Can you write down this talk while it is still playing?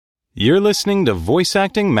You're listening to Voice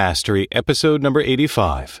Acting Mastery, episode number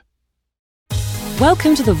 85.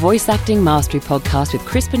 Welcome to the Voice Acting Mastery podcast with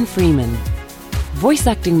Crispin Freeman.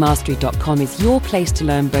 VoiceActingMastery.com is your place to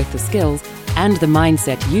learn both the skills and the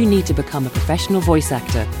mindset you need to become a professional voice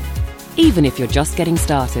actor, even if you're just getting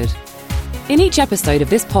started. In each episode of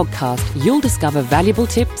this podcast, you'll discover valuable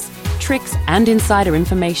tips, tricks, and insider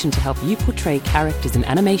information to help you portray characters in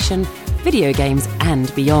animation, video games,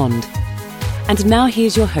 and beyond. And now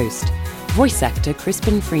here's your host, voice actor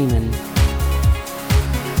Crispin Freeman.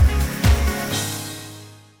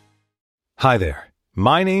 Hi there,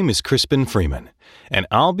 my name is Crispin Freeman, and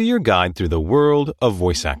I'll be your guide through the world of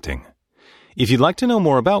voice acting. If you'd like to know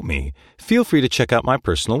more about me, feel free to check out my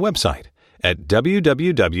personal website at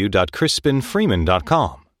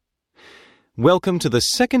www.crispinfreeman.com. Welcome to the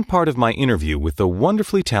second part of my interview with the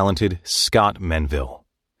wonderfully talented Scott Menville.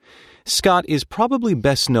 Scott is probably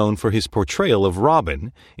best known for his portrayal of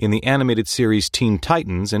Robin in the animated series Teen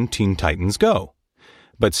Titans and Teen Titans Go.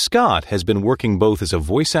 But Scott has been working both as a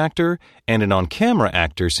voice actor and an on-camera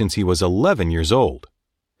actor since he was 11 years old.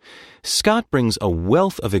 Scott brings a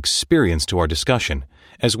wealth of experience to our discussion,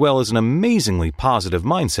 as well as an amazingly positive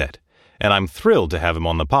mindset, and I'm thrilled to have him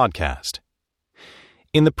on the podcast.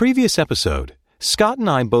 In the previous episode, Scott and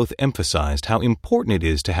I both emphasized how important it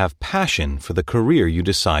is to have passion for the career you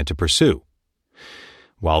decide to pursue.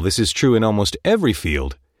 While this is true in almost every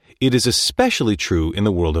field, it is especially true in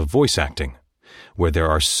the world of voice acting, where there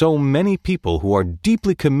are so many people who are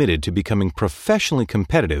deeply committed to becoming professionally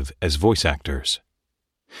competitive as voice actors.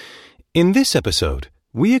 In this episode,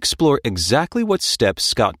 we explore exactly what steps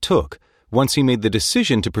Scott took once he made the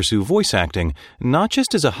decision to pursue voice acting not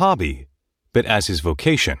just as a hobby, but as his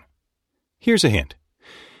vocation. Here's a hint.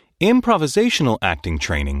 Improvisational acting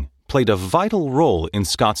training played a vital role in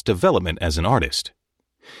Scott's development as an artist.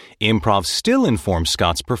 Improv still informs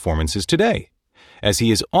Scott's performances today, as he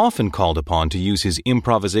is often called upon to use his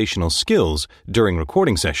improvisational skills during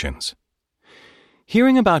recording sessions.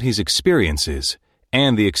 Hearing about his experiences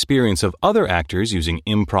and the experience of other actors using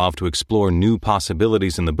improv to explore new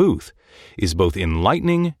possibilities in the booth is both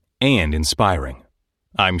enlightening and inspiring.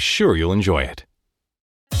 I'm sure you'll enjoy it.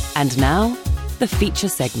 And now, the feature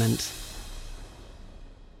segment.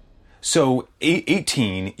 So,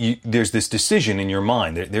 18, there's this decision in your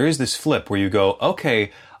mind. There is this flip where you go,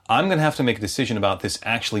 okay, I'm going to have to make a decision about this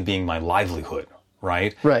actually being my livelihood,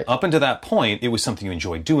 right? Right. Up until that point, it was something you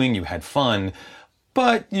enjoyed doing, you had fun,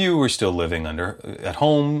 but you were still living at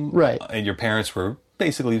home. Right. And your parents were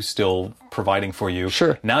basically still providing for you.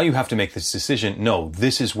 Sure. Now you have to make this decision. No,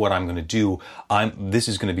 this is what I'm going to do. This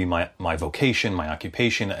is going to be my vocation, my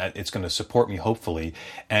occupation. It's going to support me, hopefully.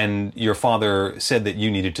 And your father said that you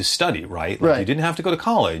needed to study, right? Right. You didn't have to go to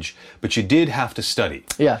college, but you did have to study.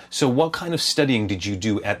 Yeah. So what kind of studying did you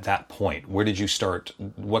do at that point? Where did you start?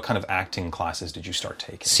 What kind of acting classes did you start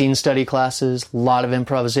taking? Scene study classes, a lot of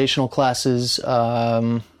improvisational classes.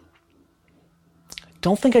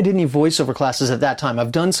 Don't think I did any voiceover classes at that time.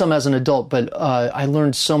 I've done some as an adult, but I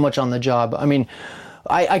learned so much on the job. I mean,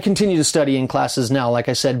 I continue to study in classes now, like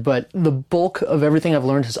I said, but the bulk of everything I've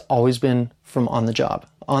learned has always been from on the job.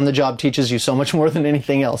 On the job teaches you so much more than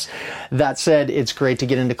anything else. That said, it's great to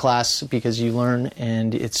get into class because you learn,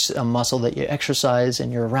 and it's a muscle that you exercise,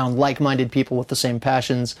 and you're around like-minded people with the same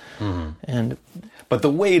passions. Mm-hmm. But the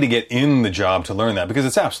way to get in the job to learn that, because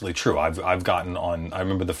it's absolutely true. I've gotten on, I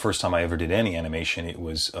remember the first time I ever did any animation, it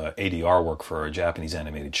was ADR work for a Japanese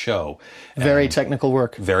animated show. Very technical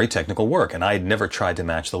work. Very technical work. And I had never tried to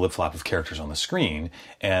match the lip flap of characters on the screen.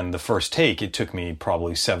 And the first take, it took me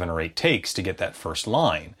probably 7 or 8 takes to get that first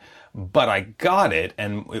line. But I got it,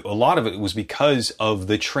 and a lot of it was because of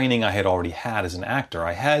the training I had already had as an actor.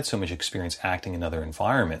 I had so much experience acting in other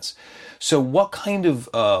environments. So what kind of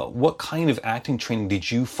acting training did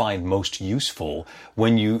you find most useful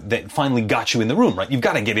that finally got you in the room, right? You've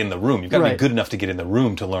got to get in the room. You've got to be good enough to get in the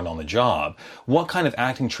room to learn on the job. What kind of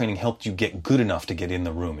acting training helped you get good enough to get in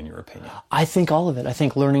the room, in your opinion? I think all of it. I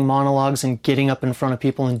think learning monologues and getting up in front of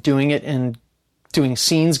people and doing it and doing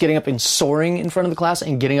scenes, getting up and soaring in front of the class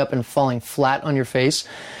and getting up and falling flat on your face.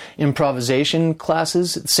 Improvisation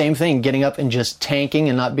classes, same thing, getting up and just tanking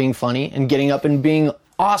and not being funny, and getting up and being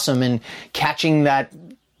awesome and catching that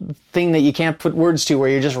thing that you can't put words to, where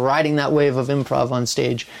you're just riding that wave of improv on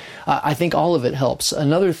stage. I think all of it helps.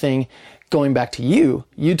 Another thing, going back to you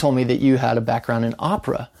told me that you had a background in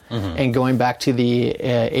opera. Mm-hmm. And going back to the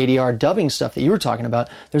ADR dubbing stuff that you were talking about,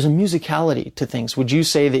 there's a musicality to things. Would you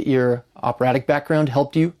say that your operatic background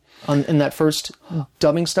helped you? in that first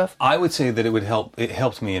dubbing stuff? I would say that it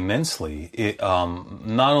helped me immensely.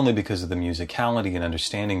 Not only because of the musicality and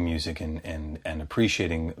understanding music and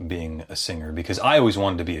appreciating being a singer, because I always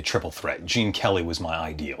wanted to be a triple threat. Gene Kelly was my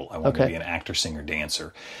ideal. I wanted to be an actor, singer,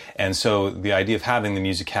 dancer. And so the idea of having the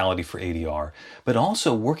musicality for ADR, but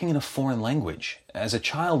also working in a foreign language. As a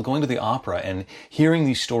child, going to the opera and hearing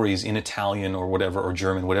these stories in Italian or whatever, or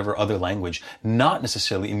German, whatever other language, not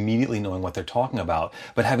necessarily immediately knowing what they're talking about,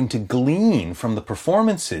 but having to glean from the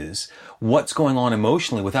performances what's going on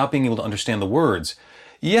emotionally without being able to understand the words.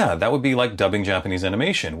 Yeah, that would be like dubbing Japanese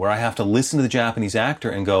animation, where I have to listen to the Japanese actor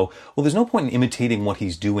and go, well, there's no point in imitating what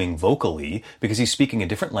he's doing vocally because he's speaking a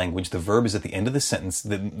different language. The verb is at the end of the sentence.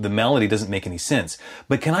 The melody doesn't make any sense.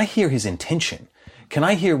 But can I hear his intention? Can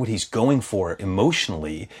I hear what he's going for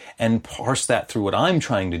emotionally and parse that through what I'm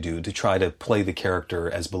trying to do to try to play the character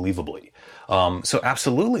as believably? So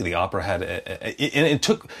absolutely, the opera had, and it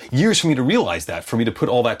took years for me to realize that, for me to put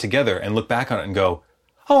all that together and look back on it and go,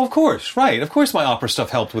 oh, of course, right. Of course my opera stuff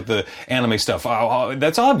helped with the anime stuff. Oh,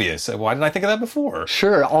 that's obvious. Why didn't I think of that before?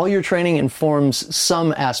 Sure. All your training informs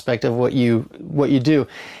some aspect of what you do.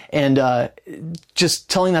 And just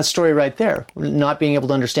telling that story right there, not being able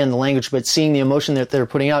to understand the language, but seeing the emotion that they're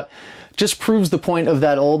putting out, just proves the point of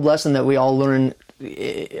that old lesson that we all learn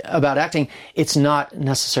about acting. It's not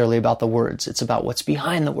necessarily about the words. It's about what's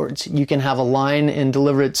behind the words. You can have a line and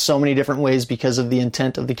deliver it so many different ways because of the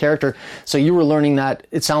intent of the character. So you were learning that,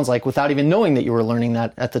 it sounds like, without even knowing that you were learning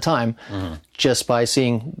that at the time, just by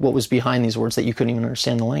seeing what was behind these words that you couldn't even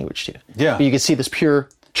understand the language to. Yeah. But you could see this pure,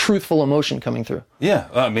 truthful emotion coming through. Yeah,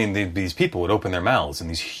 I mean, these people would open their mouths and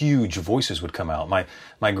these huge voices would come out.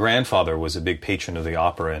 My grandfather was a big patron of the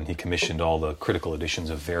opera, and he commissioned all the critical editions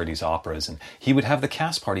of Verdi's operas, and he would have the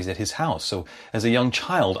cast parties at his house. So as a young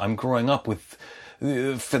child, I'm growing up with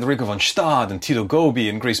Federico von Stade and Tito Gobi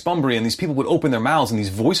and Grace Bumbry, and these people would open their mouths and these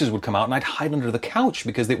voices would come out, and I'd hide under the couch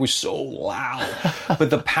because they were so loud.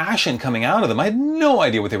 But the passion coming out of them, I had no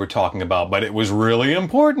idea what they were talking about, but it was really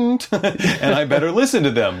important, and I better listen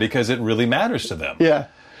to them because it really matters to them. Yeah.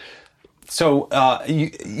 So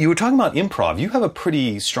you were talking about improv. You have a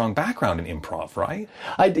pretty strong background in improv, right?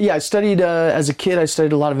 I studied, as a kid, I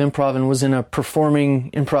studied a lot of improv and was in a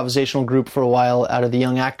performing improvisational group for a while out of the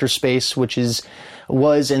young actor space, which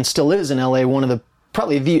was and still is in LA one of the,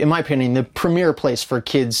 probably in my opinion, the premier place for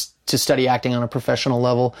kids to study acting on a professional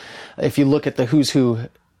level. If you look at the who's who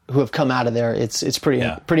have come out of there, it's pretty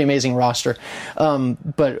amazing roster.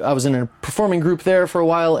 But I was in a performing group there for a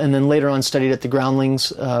while, and then later on studied at the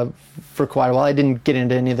Groundlings for quite a while. I didn't get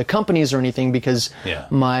into any of the companies or anything because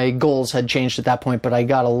my goals had changed at that point, but I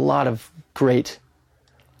got a lot of great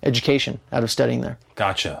education out of studying there.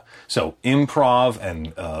 Gotcha. So improv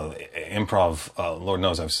and Lord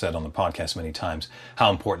knows I've said on the podcast many times how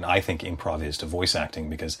important I think improv is to voice acting,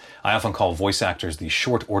 because I often call voice actors the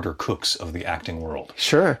short order cooks of the acting world.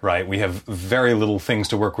 Sure. Right? We have very little things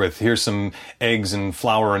to work with. Here's some eggs and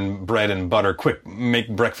flour and bread and butter. Quick, make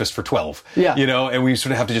breakfast for 12. Yeah. You know, and we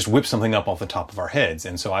sort of have to just whip something up off the top of our heads.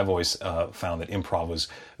 And so I've always found that improv was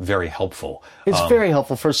very helpful. It's very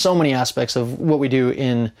helpful for so many aspects of what we do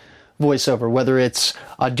in voiceover, whether it's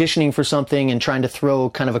auditioning for something and trying to throw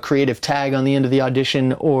kind of a creative tag on the end of the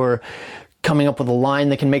audition, or coming up with a line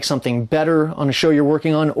that can make something better on a show you're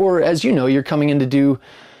working on, or, as you know, you're coming in to do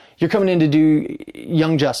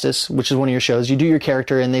Young Justice, which is one of your shows. You do your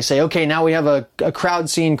character and they say, okay, now we have a crowd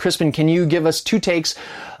scene. Crispin, can you give us 2 takes?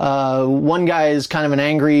 One guy is kind of an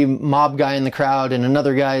angry mob guy in the crowd, and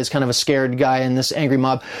another guy is kind of a scared guy in this angry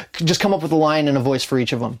mob. Just come up with a line and a voice for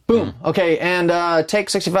each of them. Boom. Okay, and take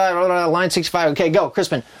 65, line 65. Okay, go,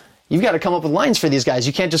 Crispin. You've got to come up with lines for these guys.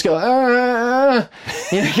 You can't just go,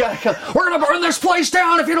 you gotta come, we're going to burn this place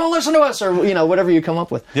down if you don't listen to us, or, whatever you come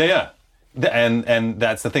up with. Yeah. And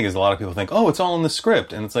that's the thing, is a lot of people think, oh, it's all in the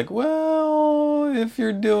script. And it's like, well, if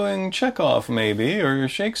you're doing Chekhov maybe, or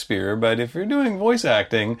Shakespeare, but if you're doing voice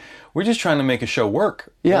acting, we're just trying to make a show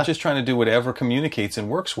work. Yeah. We're just trying to do whatever communicates and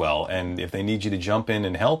works well. And if they need you to jump in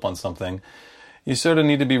and help on something, you sort of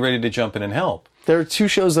need to be ready to jump in and help. There are 2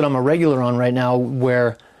 shows that I'm a regular on right now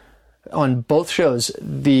where on both shows,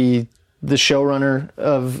 the showrunner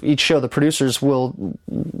of each show, the producers, will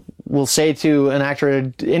say to an actor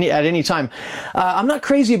at any time, I'm not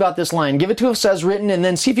crazy about this line. Give it to us as written, and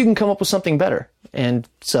then see if you can come up with something better. And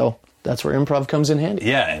so that's where improv comes in handy.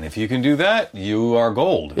 Yeah, and if you can do that, you are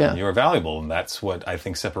gold. Yeah. And you are valuable. And that's what I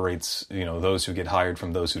think separates, those who get hired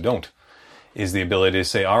from those who don't. is the ability to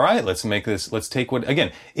say, all right, let's take what,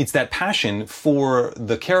 again, it's that passion for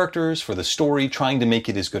the characters, for the story, trying to make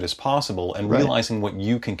it as good as possible and realizing what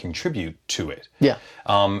you can contribute to it. Yeah.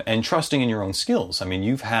 And trusting in your own skills. I mean,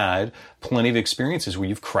 you've had plenty of experiences where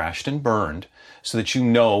you've crashed and burned so that you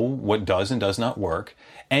know what does and does not work.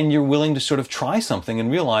 And you're willing to sort of try something and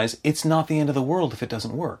realize it's not the end of the world if it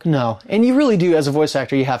doesn't work. No. And you really do, as a voice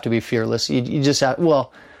actor, you have to be fearless. You just have,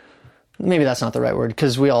 well, maybe that's not the right word,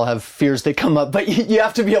 because we all have fears that come up, but you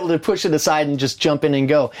have to be able to push it aside and just jump in and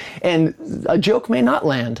go. And a joke may not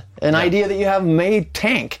land. An idea that you have may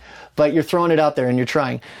tank, but you're throwing it out there and you're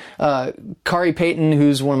trying. Kari Payton,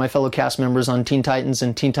 who's one of my fellow cast members on Teen Titans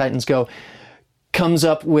and Teen Titans Go, comes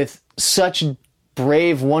up with such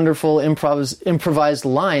brave, wonderful improvised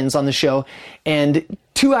lines on the show, and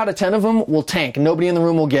 2 out of 10 of them will tank. Nobody in the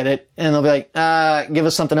room will get it, and they'll be like, give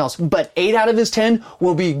us something else. But 8 out of his 10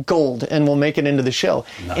 will be gold and will make it into the show.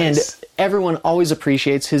 Nice. And everyone always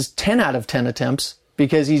appreciates his 10 out of 10 attempts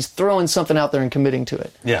because he's throwing something out there and committing to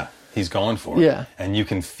it. Yeah, he's going for it. Yeah. And you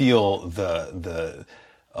can feel the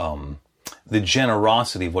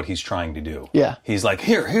generosity of what he's trying to do. Yeah. He's like,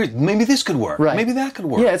 here, maybe this could work. Right. Maybe that could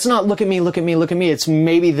work. Yeah, it's not look at me, look at me, look at me. It's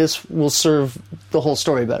maybe this will serve the whole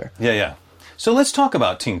story better. Yeah. So let's talk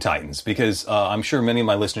about Teen Titans, because I'm sure many of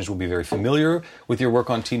my listeners will be very familiar with your work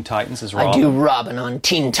on Teen Titans as Robin. I do Robin on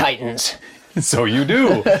Teen Titans. So you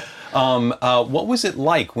do. What was it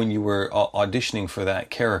like when you were auditioning for that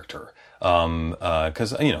character?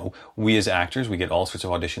 Because, we as actors, we get all sorts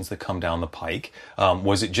of auditions that come down the pike.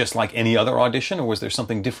 Was it just like any other audition, or was there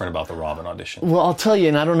something different about the Robin audition? Well, I'll tell you,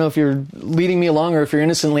 and I don't know if you're leading me along or if you're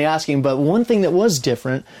innocently asking, but one thing that was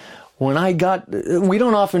different, when I got, we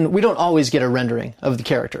don't always get a rendering of the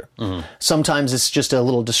character. Mm-hmm. Sometimes it's just a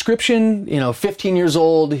little description, 15 years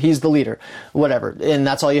old, he's the leader, whatever, and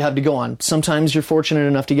that's all you have to go on. Sometimes you're fortunate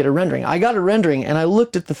enough to get a rendering. I got a rendering, and I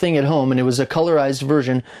looked at the thing at home, and it was a colorized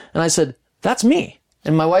version, and I said, that's me.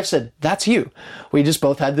 And my wife said, that's you. We just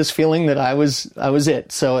both had this feeling that I was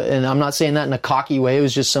it. So, and I'm not saying that in a cocky way. It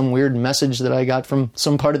was just some weird message that I got from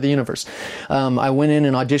some part of the universe. I went in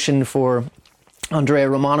and auditioned for Andrea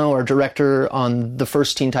Romano, our director on the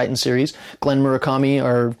first Teen Titans series, Glenn Murakami,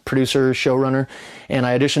 our producer, showrunner, and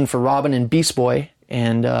I auditioned for Robin and Beast Boy,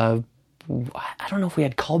 and I don't know if we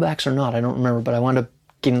had callbacks or not, I don't remember, but I wound up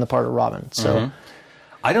getting the part of Robin, so... Mm-hmm.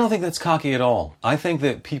 I don't think that's cocky at all. I think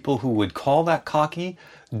that people who would call that cocky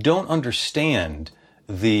don't understand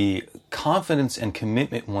the confidence and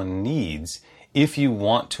commitment one needs if you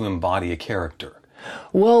want to embody a character.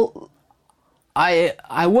 Well,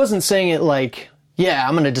 I wasn't saying it like, yeah,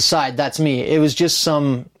 I'm going to decide that's me. It was just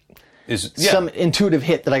some intuitive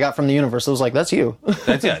hit that I got from the universe. It was like, that's you.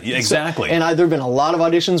 Exactly. So, and there have been a lot of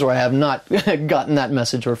auditions where I have not gotten that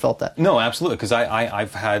message or felt that. No, absolutely, because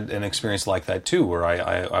I've had an experience like that too, where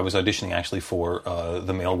I was auditioning actually for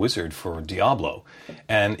the male wizard for Diablo.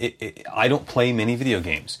 And I don't play many video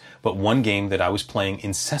games, but one game that I was playing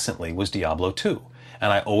incessantly was Diablo 2.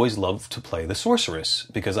 And I always loved to play the sorceress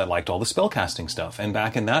because I liked all the spellcasting stuff. And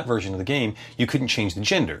back in that version of the game, you couldn't change the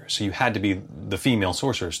gender. So you had to be the female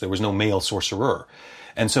sorceress. There was no male sorcerer.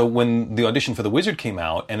 And so when the audition for the wizard came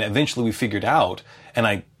out, and eventually we figured out, and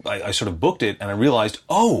I sort of booked it, and I realized,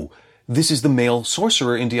 oh, this is the male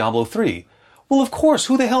sorcerer in Diablo 3. Well, of course,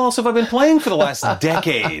 who the hell else have I been playing for the last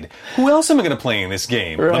decade? Who else am I going to play in this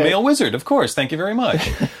game? Right. The male wizard, of course. Thank you very much.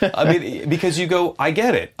 I mean, because you go, I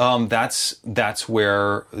get it. That's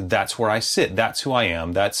where I sit. That's who I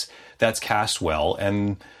am. That's cast well,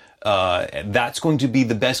 and that's going to be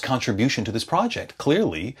the best contribution to this project.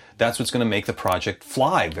 Clearly, that's what's going to make the project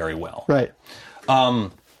fly very well. Right.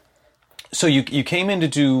 So you came in to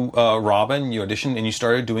do Robin, you auditioned, and you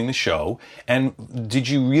started doing the show. And did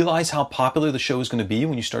you realize how popular the show was going to be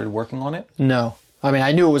when you started working on it? No. I mean,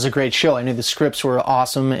 I knew it was a great show. I knew the scripts were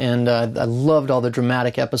awesome, and I loved all the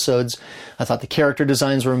dramatic episodes. I thought the character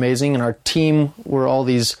designs were amazing, and our team were all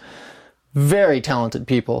these very talented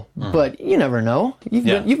people. Mm-hmm. But you never know. You've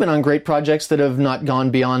been on great projects that have not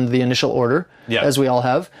gone beyond the initial order, as we all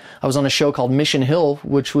have. I was on a show called Mission Hill,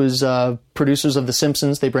 which was producers of The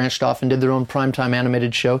Simpsons. They branched off and did their own primetime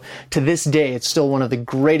animated show. To this day, it's still one of the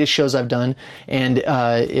greatest shows I've done, and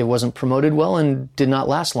it wasn't promoted well and did not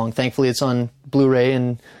last long. Thankfully, it's on Blu-ray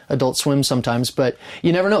and Adult Swim sometimes, but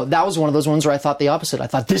you never know. That was one of those ones where I thought the opposite. I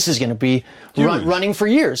thought this is going to be running for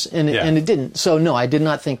years, and it didn't. So no, I did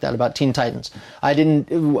not think that about Teen Titans. I didn't.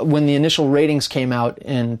 When the initial ratings came out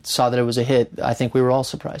and saw that it was a hit, I think we were all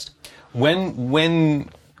surprised. When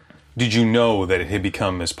did you know that it had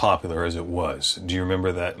become as popular as it was? Do you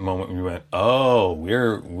remember that moment when you went, "Oh,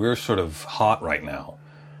 we're sort of hot right now"?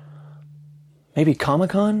 Maybe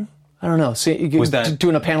Comic-Con. I don't know. See, Was that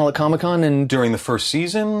doing a panel at Comic-Con and during the first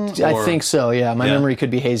season? I think so. Yeah, my memory could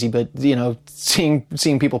be hazy, but seeing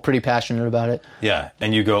people pretty passionate about it. Yeah,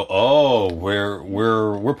 and you go, oh,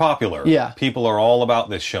 we're popular. Yeah, people are all about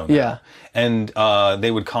this show now. Yeah, and they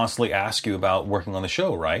would constantly ask you about working on the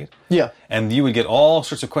show, right? Yeah, and you would get all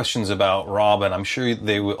sorts of questions about Robin. I'm sure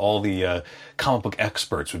all the comic book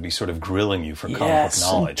experts would be sort of grilling you for comic book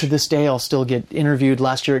knowledge. To this day, I'll still get interviewed.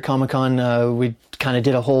 Last year at Comic-Con, we kind of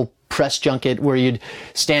did a whole press junket where you'd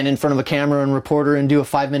stand in front of a camera and reporter and do a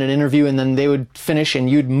 5-minute interview, and then they would finish and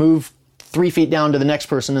you'd move 3 feet down to the next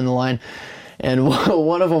person in the line. And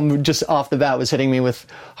one of them just off the bat was hitting me with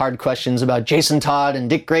hard questions about Jason Todd and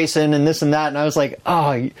Dick Grayson and this and that. And I was like,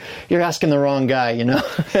 oh, you're asking the wrong guy,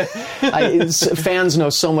 Fans know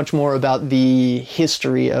so much more about the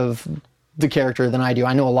history of the character than I do.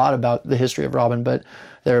 I know a lot about the history of Robin, but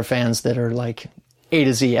there are fans that are like A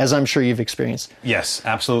to Z, as I'm sure you've experienced. Yes,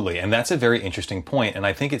 absolutely. And that's a very interesting point. And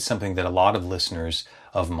I think it's something that a lot of listeners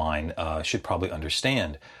of mine should probably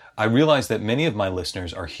understand. I realize that many of my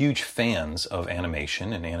listeners are huge fans of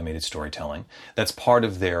animation and animated storytelling. That's part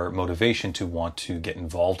of their motivation to want to get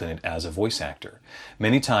involved in it as a voice actor.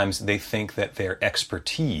 Many times they think that their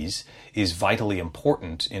expertise is vitally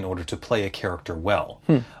important in order to play a character well.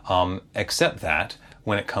 Except that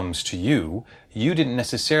when it comes to you, you didn't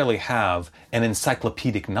necessarily have an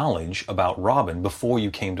encyclopedic knowledge about Robin before you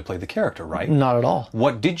came to play the character, right? Not at all.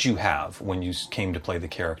 What did you have when you came to play the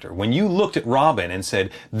character? When you looked at Robin and said,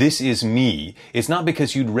 this is me, it's not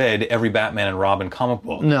because you'd read every Batman and Robin comic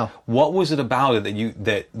book. No. What was it about it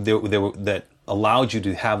that allowed you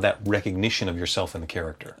to have that recognition of yourself in the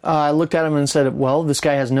character? I looked at him and said, well, this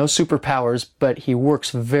guy has no superpowers, but he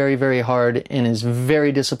works very, very hard and is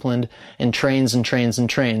very disciplined and trains and trains and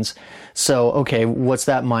trains. So, okay, what's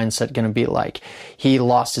that mindset going to be like? He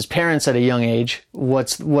lost his parents at a young age.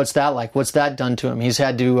 What's that like? What's that done to him? He's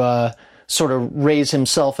had to sort of raise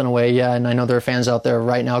himself in a way. Yeah, and I know there are fans out there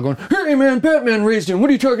right now going, hey man, Batman raised him. What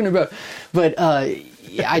are you talking about? But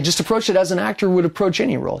I just approached it as an actor would approach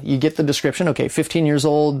any role. You get the description, okay, 15 years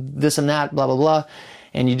old, this and that, blah, blah, blah,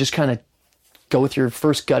 and you just kind of go with your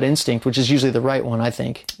first gut instinct, which is usually the right one, I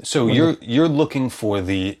think. So you're looking for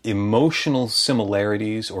the emotional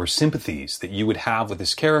similarities or sympathies that you would have with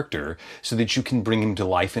this character so that you can bring him to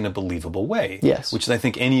life in a believable way. Yes. Which is, I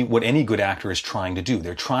think, what any good actor is trying to do.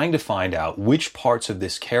 They're trying to find out which parts of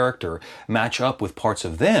this character match up with parts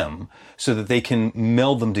of them so that they can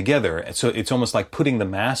meld them together. So it's almost like putting the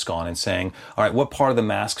mask on and saying, all right, what part of the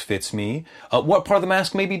mask fits me? What part of the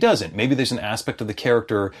mask maybe doesn't? Maybe there's an aspect of the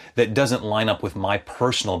character that doesn't line up with my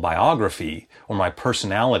personal biography or my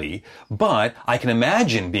personality, but I can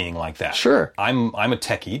imagine being like that. Sure. I'm a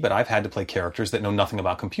techie, but I've had to play characters that know nothing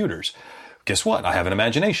about computers. Guess what? I have an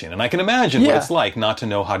imagination, and I can imagine what it's like not to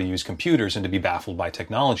know how to use computers and to be baffled by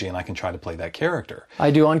technology, and I can try to play that character.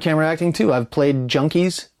 I do on-camera acting, too. I've played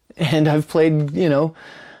junkies, and I've played,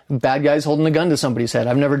 bad guys holding a gun to somebody's head.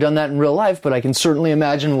 I've never done that in real life, but I can certainly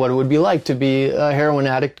imagine what it would be like to be a heroin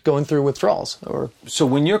addict going through withdrawals. So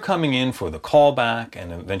when you're coming in for the callback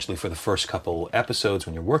and eventually for the first couple episodes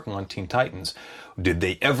when you're working on Teen Titans, did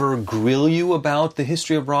they ever grill you about the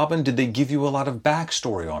history of Robin? Did they give you a lot of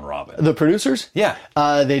backstory on Robin? The producers? Yeah.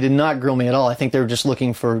 They did not grill me at all. I think they were just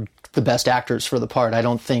looking for the best actors for the part. I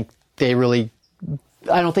don't think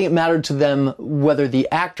it mattered to them whether the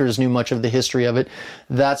actors knew much of the history of it.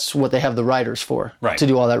 That's what they have the writers for, right, to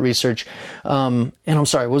do all that research. And I'm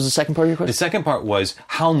sorry, what was the second part of your question? The second part was,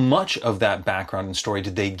 how much of that background and story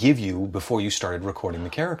did they give you before you started recording the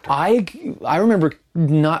character? I remember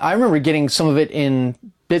getting some of it in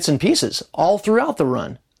bits and pieces all throughout the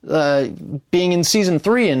run. Being in season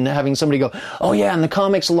 3 and having somebody go, oh yeah, in the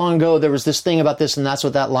comics long ago there was this thing about this and that's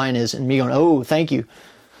what that line is, and me going, oh, thank you.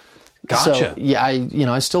 Gotcha. So, yeah,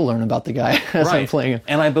 I still learn about the guy as I'm playing him.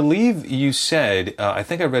 And I believe you said, I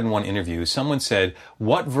think I read in one interview, someone said,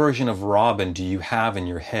 what version of Robin do you have in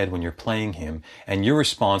your head when you're playing him? And your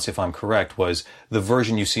response, if I'm correct, was the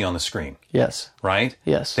version you see on the screen. Yes. Right?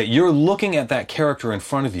 Yes. That you're looking at that character in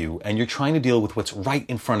front of you and you're trying to deal with what's right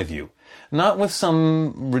in front of you. Not with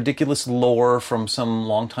some ridiculous lore from some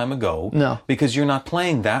long time ago. No. Because you're not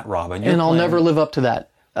playing that Robin. I'll never live up to that.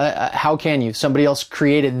 How can you? Somebody else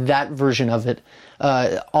created that version of it.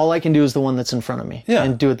 All I can do is the one that's in front of me. Yeah.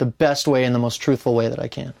 And do it the best way and the most truthful way that I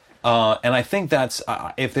can. And I think that's,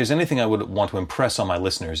 if there's anything I would want to impress on my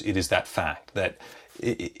listeners, it is that fact that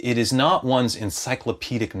it is not one's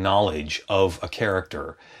encyclopedic knowledge of a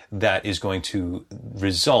character that is going to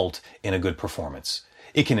result in a good performance.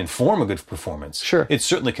 It can inform a good performance. Sure. It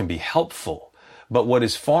certainly can be helpful. But what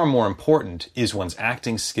is far more important is one's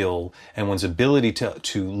acting skill and one's ability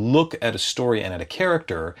to look at a story and at a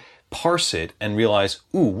character, parse it, and realize,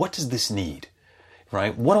 ooh, what does this need?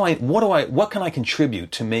 Right? What can I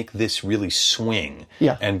contribute to make this really swing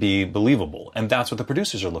and be believable? And that's what the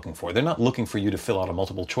producers are looking for. They're not looking for you to fill out a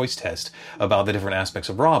multiple choice test about the different aspects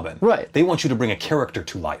of Robin. Right. They want you to bring a character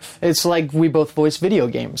to life. It's like we both voice video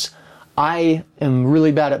games. I am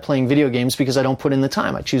really bad at playing video games because I don't put in the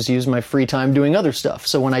time. I choose to use my free time doing other stuff.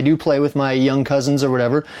 So when I do play with my young cousins or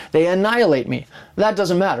whatever, they annihilate me. That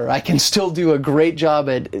doesn't matter. I can still do a great job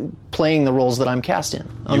at playing the roles that I'm cast in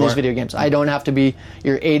on these video games. I don't have to be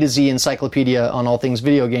your A to Z encyclopedia on all things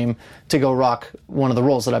video game to go rock one of the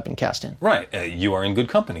roles that I've been cast in. Right. You are in good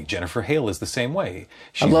company. Jennifer Hale is the same way.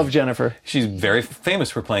 I love Jennifer. She's very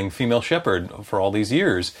famous for playing female shepherd for all these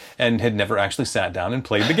years and had never actually sat down and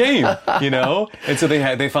played the game, you know? And so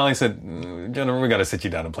they finally said, Jennifer, we got to sit you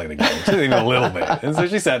down and play the game. Even a little bit. And so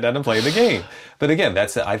she sat down and played the game. But again,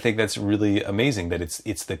 I think that's really amazing that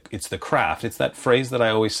it's the craft. It's that phrase that I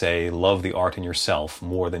always say, love the art in yourself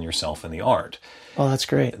more than yourself in the art. Oh, that's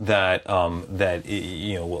great. That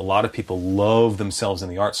you know, a lot of people love themselves in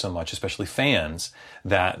the art so much, especially fans,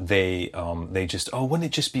 that they just, oh, wouldn't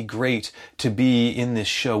it just be great to be in this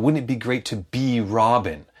show? Wouldn't it be great to be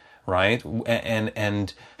Robin, right?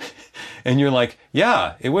 And you're like,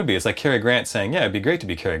 yeah, it would be. It's like Cary Grant saying, yeah, it'd be great to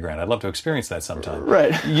be Cary Grant. I'd love to experience that sometime.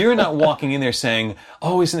 Right. You're not walking in there saying,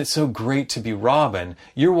 oh, isn't it so great to be Robin?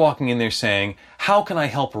 You're walking in there saying, how can I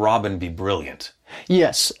help Robin be brilliant?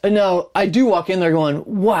 Yes. Now, I do walk in there going,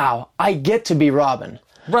 wow, I get to be Robin.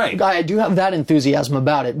 Right. I do have that enthusiasm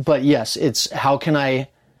about it, but yes, it's how can I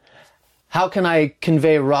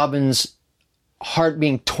convey Robin's heart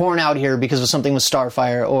being torn out here because of something with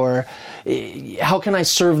Starfire, or how can I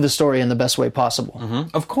serve the story in the best way possible?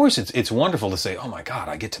 Mm-hmm. Of course, it's wonderful to say, oh my God,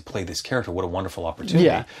 I get to play this character. What a wonderful opportunity.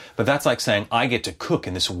 Yeah. But that's like saying, I get to cook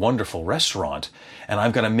in this wonderful restaurant, and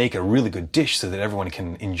I've got to make a really good dish so that everyone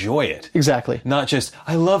can enjoy it. Exactly. Not just,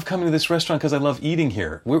 I love coming to this restaurant because I love eating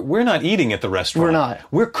here. We're not eating at the restaurant. We're not.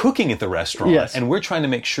 We're cooking at the restaurant. Yes. And we're trying to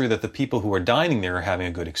make sure that the people who are dining there are having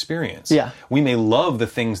a good experience. Yeah. We may love the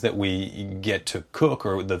things that we get to cook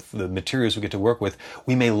or the materials we get to work with.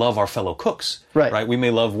 We may love our fellow cooks. Right. We may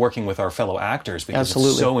love working with our fellow actors because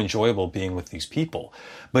Absolutely. It's so enjoyable being with these people.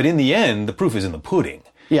 But in the end, the proof is in the pudding.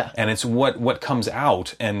 Yeah. And it's what comes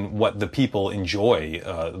out and what the people enjoy,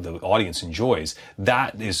 the audience enjoys.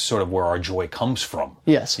 That is sort of where our joy comes from.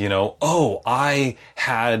 Yes. You know, oh, I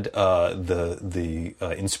had the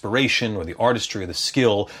inspiration or the artistry or the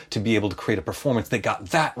skill to be able to create a performance that got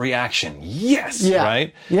that reaction. Yes. Yeah.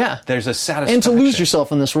 Right? Yeah. There's a satisfaction. And to lose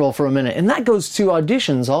yourself in this role for a minute. And that goes to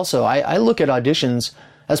auditions also. I look at auditions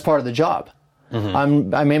as part of the job.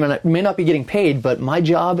 Mm-hmm. I may not be getting paid, but my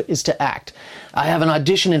job is to act. I have an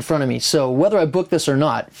audition in front of me, so whether I book this or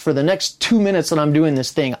not, for the next 2 minutes that I'm doing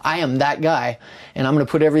this thing, I am that guy, and I'm going to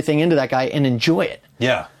put everything into that guy and enjoy it.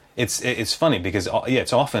 Yeah, it's funny because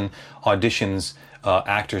it's often auditions.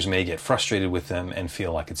 Actors may get frustrated with them and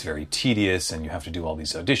feel like it's very tedious, and you have to do all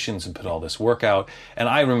these auditions and put all this work out. And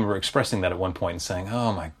I remember expressing that at one point and saying,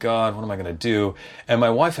 "Oh my God, what am I going to do?" And my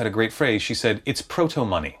wife had a great phrase. She said, "It's proto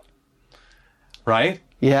money." Right?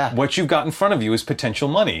 Yeah. What you've got in front of you is potential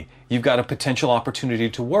money. You've got a potential opportunity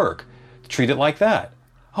to work. Treat it like that.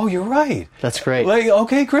 Oh, you're right. That's great. Like,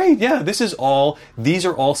 okay, great. Yeah, these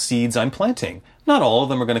are all seeds I'm planting. Not all of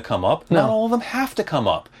them are going to come up. No. Not all of them have to come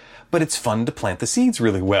up. But it's fun to plant the seeds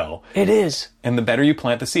really well. It is. And the better you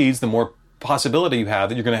plant the seeds, the more possibility you have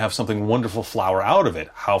that you're going to have something wonderful flower out of it.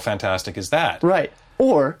 How fantastic is that? Right.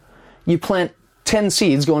 Or you plant 10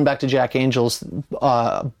 seeds, going back to Jack Angel's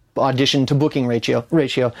audition to booking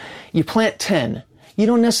ratio. You plant 10. You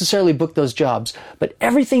don't necessarily book those jobs, but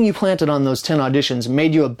everything you planted on those 10 auditions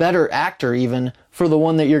made you a better actor even for the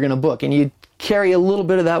one that you're going to book, and you carry a little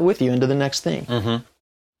bit of that with you into the next thing. Mm-hmm.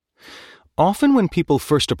 Often when people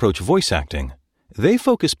first approach voice acting, they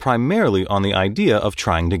focus primarily on the idea of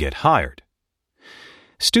trying to get hired.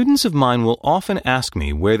 Students of mine will often ask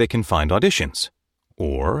me where they can find auditions,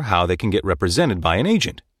 or how they can get represented by an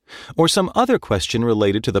agent, or some other question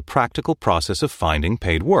related to the practical process of finding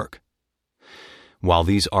paid work. While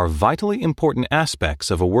these are vitally important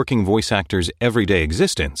aspects of a working voice actor's everyday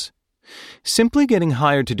existence, simply getting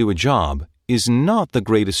hired to do a job is not the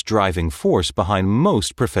greatest driving force behind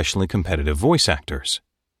most professionally competitive voice actors.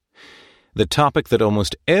 The topic that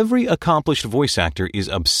almost every accomplished voice actor is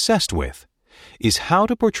obsessed with is how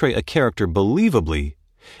to portray a character believably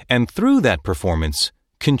and through that performance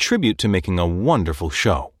contribute to making a wonderful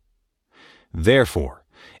show. Therefore,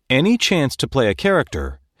 any chance to play a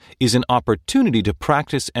character, is an opportunity to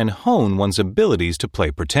practice and hone one's abilities to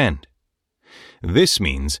play pretend. This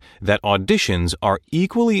means that auditions are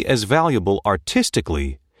equally as valuable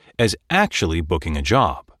artistically as actually booking a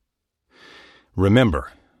job.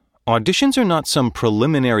 Remember, auditions are not some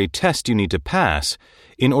preliminary test you need to pass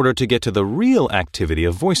in order to get to the real activity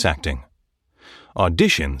of voice acting.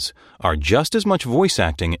 Auditions are just as much voice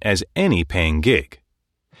acting as any paying gig.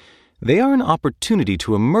 They are an opportunity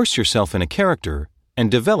to immerse yourself in a character and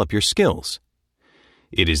develop your skills.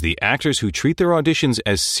 It is the actors who treat their auditions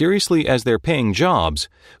as seriously as their paying jobs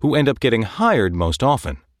who end up getting hired most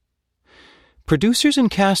often. Producers and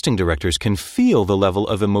casting directors can feel the level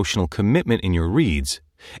of emotional commitment in your reads,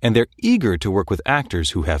 and they're eager to work with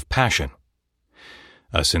actors who have passion.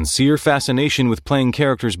 A sincere fascination with playing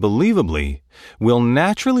characters believably will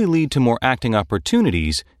naturally lead to more acting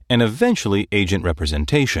opportunities and eventually agent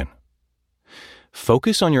representation.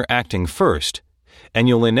 Focus on your acting first, and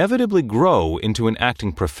you'll inevitably grow into an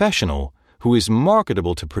acting professional who is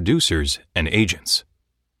marketable to producers and agents.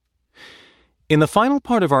 In the final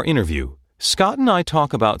part of our interview, Scott and I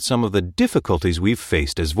talk about some of the difficulties we've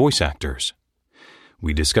faced as voice actors.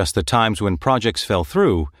 We discuss the times when projects fell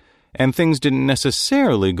through and things didn't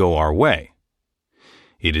necessarily go our way.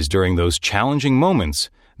 It is during those challenging moments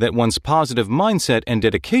that one's positive mindset and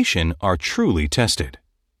dedication are truly tested.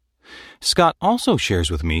 Scott also shares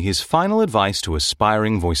with me his final advice to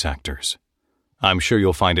aspiring voice actors. I'm sure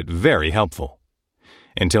you'll find it very helpful.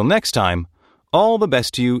 Until next time, all the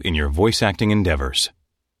best to you in your voice acting endeavors.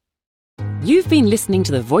 You've been listening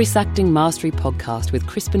to the Voice Acting Mastery Podcast with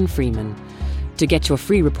Crispin Freeman. To get your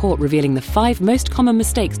free report revealing the 5 most common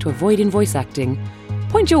mistakes to avoid in voice acting,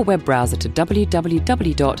 point your web browser to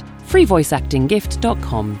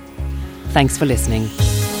www.freevoiceactinggift.com. Thanks for listening.